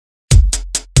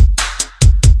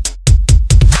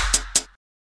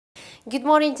Good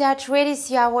morning, dear traders.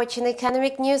 You are watching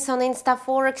economic news on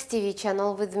ИнстаФорекс TV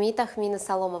channel with me, Tahmina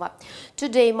Salomova.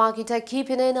 Today, markets are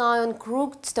keeping an eye on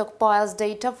crude stockpiles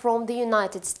data from the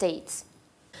United States.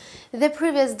 The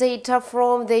previous data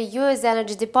from the U.S.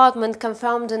 Energy Department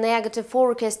confirmed a negative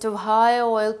forecast of higher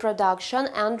oil production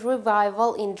and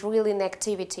revival in drilling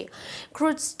activity.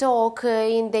 Crude stock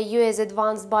in the U.S.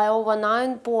 advanced by over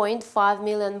 9.5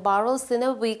 million barrels in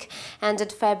a week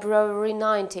ended February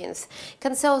 19th.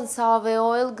 Concerns of the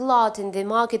oil glut in the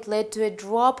market led to a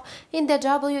drop in the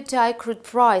WTI crude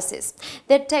prices.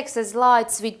 The Texas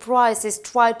light sweet prices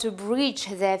tried to breach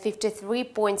the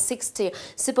 53.60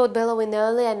 support below in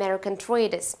early American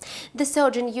traders. The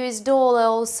surge in US dollar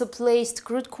also placed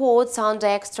crude quotes under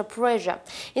extra pressure.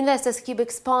 Investors keep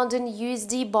expanding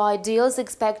USD buy deals,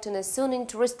 expecting a soon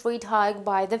interest rate hike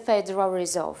by the Federal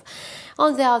Reserve.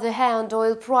 On the other hand,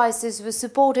 oil prices were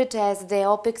supported as the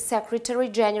OPEC Secretary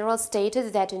General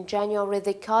stated that in January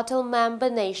the cartel member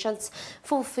nations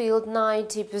fulfilled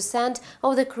 90%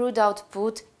 of the crude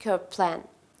output curb plan.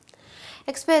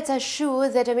 Experts are sure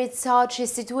that amid such a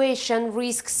situation,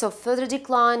 risks of further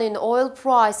decline in oil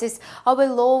prices are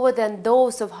lower than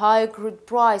those of higher crude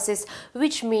prices,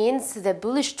 which means the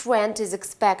bullish trend is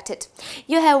expected.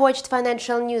 You have watched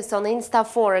financial news on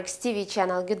InstаФорекс TV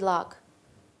channel. Good luck.